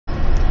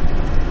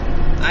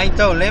Ah,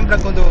 então, lembra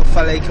quando eu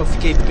falei que eu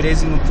fiquei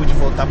preso e não pude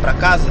voltar pra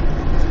casa?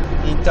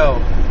 Então,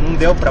 não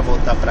deu pra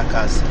voltar pra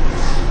casa.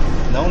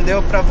 Não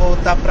deu pra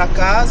voltar pra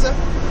casa.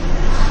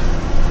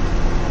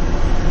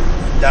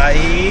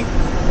 Daí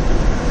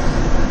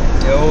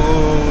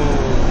eu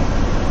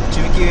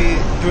tive que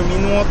dormir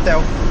num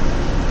hotel.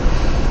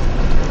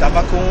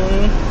 Tava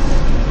com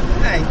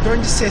em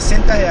torno de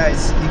 60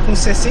 reais. E com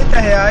 60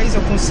 reais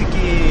eu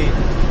consegui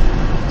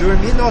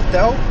dormir no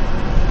hotel,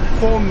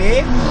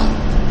 comer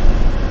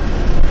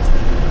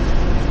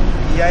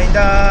e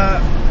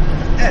ainda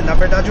na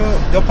verdade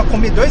deu pra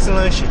comer 2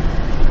 lanches.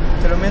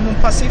 Pelo menos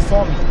não passei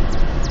fome.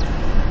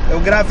 Eu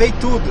gravei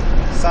tudo,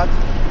 sabe?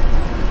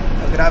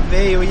 Eu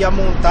gravei, eu ia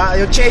montar.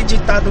 Eu tinha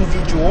editado um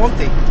vídeo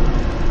ontem,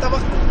 tava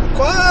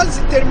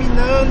quase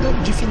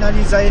terminando de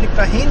finalizar ele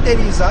pra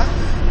renderizar.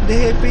 De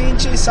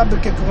repente, sabe o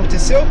que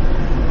aconteceu?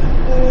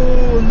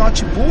 O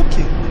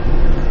notebook,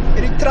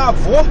 ele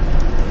travou.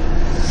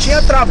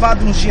 Tinha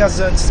travado uns dias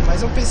antes,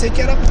 mas eu pensei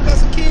que era por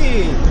causa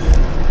que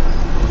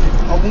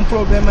algum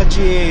problema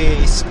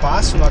de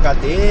espaço no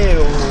HD,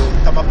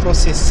 ou tava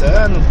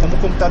processando. Como o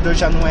computador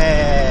já não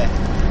é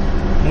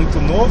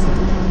muito novo,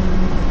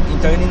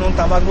 então ele não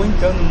tava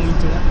aguentando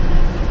muito, né?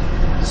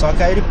 Só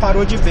que aí ele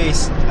parou de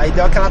vez. Aí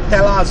deu aquela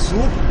tela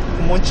azul,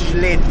 um monte de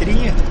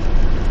letrinha.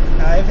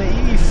 Aí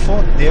veio,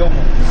 fodeu,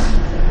 mano.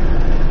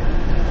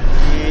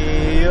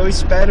 E eu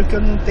espero que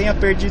eu não tenha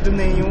perdido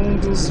nenhum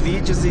dos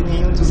vídeos e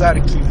nenhum dos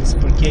arquivos,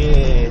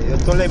 porque eu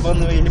tô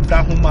levando ele pra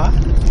arrumar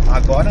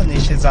agora,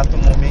 neste exato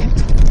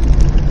momento,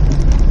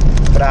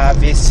 pra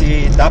ver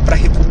se dá pra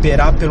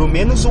recuperar pelo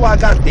menos o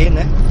HD,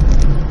 né?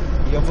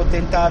 E eu vou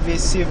tentar ver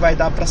se vai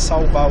dar pra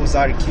salvar os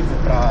arquivos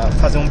pra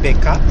fazer um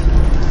backup.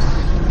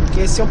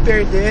 Porque se eu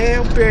perder,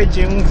 eu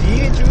perdi um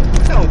vídeo.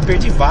 Não, eu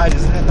perdi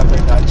vários, né, na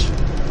verdade.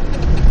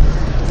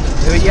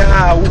 Eu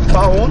ia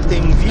upar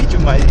ontem um vídeo,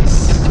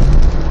 mas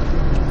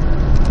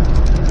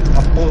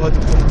a porra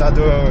do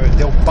computador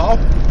deu pau.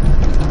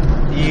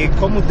 E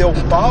como deu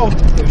pau,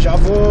 eu já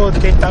vou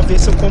tentar ver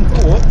se eu compro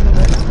outro,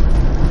 né?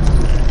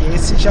 Porque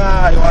esse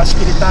já, eu acho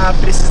que ele tá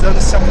precisando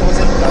se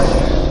aposentar,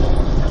 né?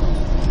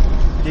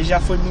 Ele já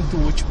foi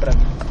muito útil pra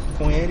mim.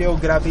 Com ele eu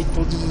gravei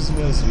todos os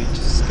meus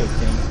vídeos que eu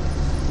tenho,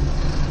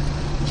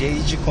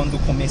 desde quando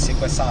comecei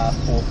com essa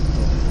porra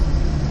toda.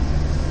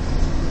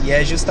 E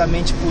é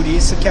justamente por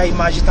isso que a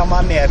imagem tá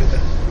uma merda.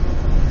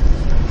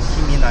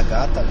 Que mina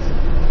gata, velho.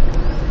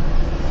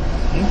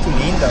 Muito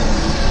linda,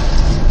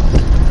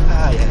 velho.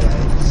 Ai, ai,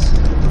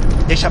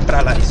 ai. Deixa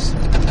pra lá isso.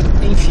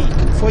 Enfim,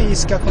 foi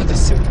isso que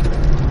aconteceu.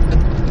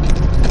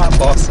 Uma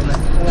bosta, né?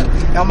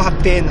 É uma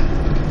pena.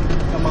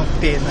 É uma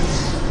pena.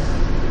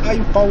 Aí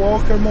o Paul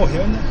Walker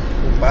morreu, né?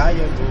 O Baia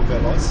do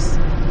Velozes.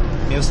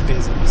 Meus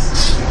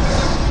pêsames.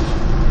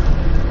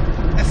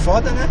 É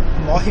foda, né?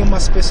 Morrem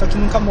umas pessoas que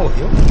nunca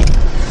morreu.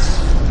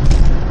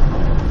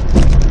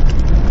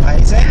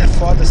 Mas é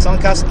foda. São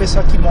aquelas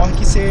pessoas que morrem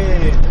que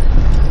você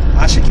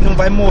acha que não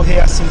vai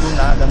morrer assim do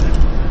nada, né?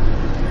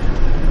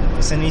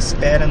 Você não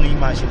espera, não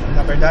imagina.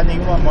 Na verdade,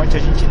 nenhuma morte a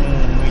gente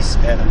não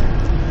espera, né?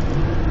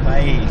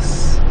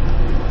 Mas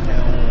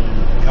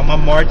é uma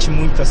morte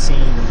muito assim.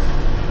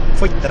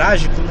 Foi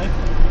trágico, né?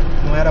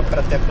 Não era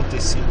pra ter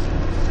acontecido.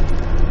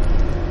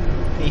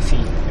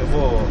 Enfim, eu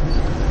vou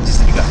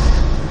desligar.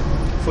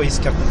 Foi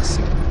isso que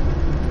aconteceu.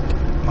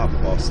 Uma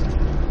bosta.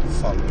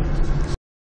 Falou.